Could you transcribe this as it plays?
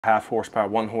half horsepower,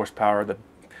 1 horsepower.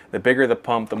 The bigger the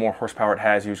pump, the more horsepower it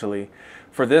has usually.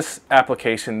 For this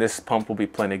application, this pump will be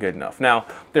plenty good enough. Now,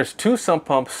 there's two sump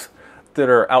pumps that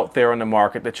are out there on the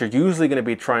market that you're usually going to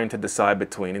be trying to decide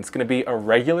between. It's going to be a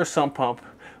regular sump pump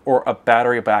or a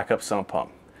battery backup sump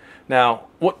pump. Now,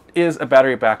 what is a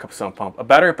battery backup sump pump? A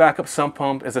battery backup sump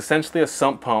pump is essentially a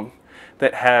sump pump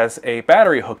that has a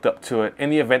battery hooked up to it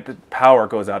in the event that power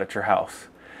goes out at your house.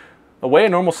 The way a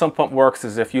normal sump pump works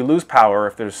is if you lose power,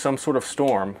 if there's some sort of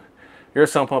storm, your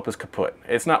sump pump is kaput.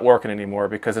 It's not working anymore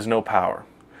because there's no power.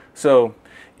 So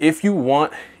if you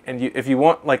want, if you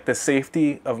want like the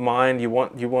safety of mind, you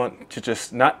want to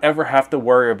just not ever have to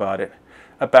worry about it,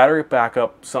 a battery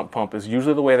backup sump pump is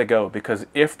usually the way to go, because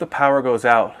if the power goes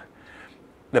out,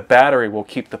 the battery will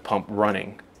keep the pump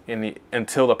running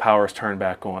until the power is turned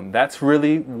back on. That's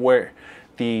really where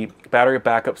the battery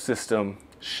backup system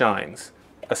shines.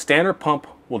 A standard pump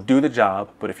will do the job,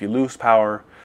 but if you lose power,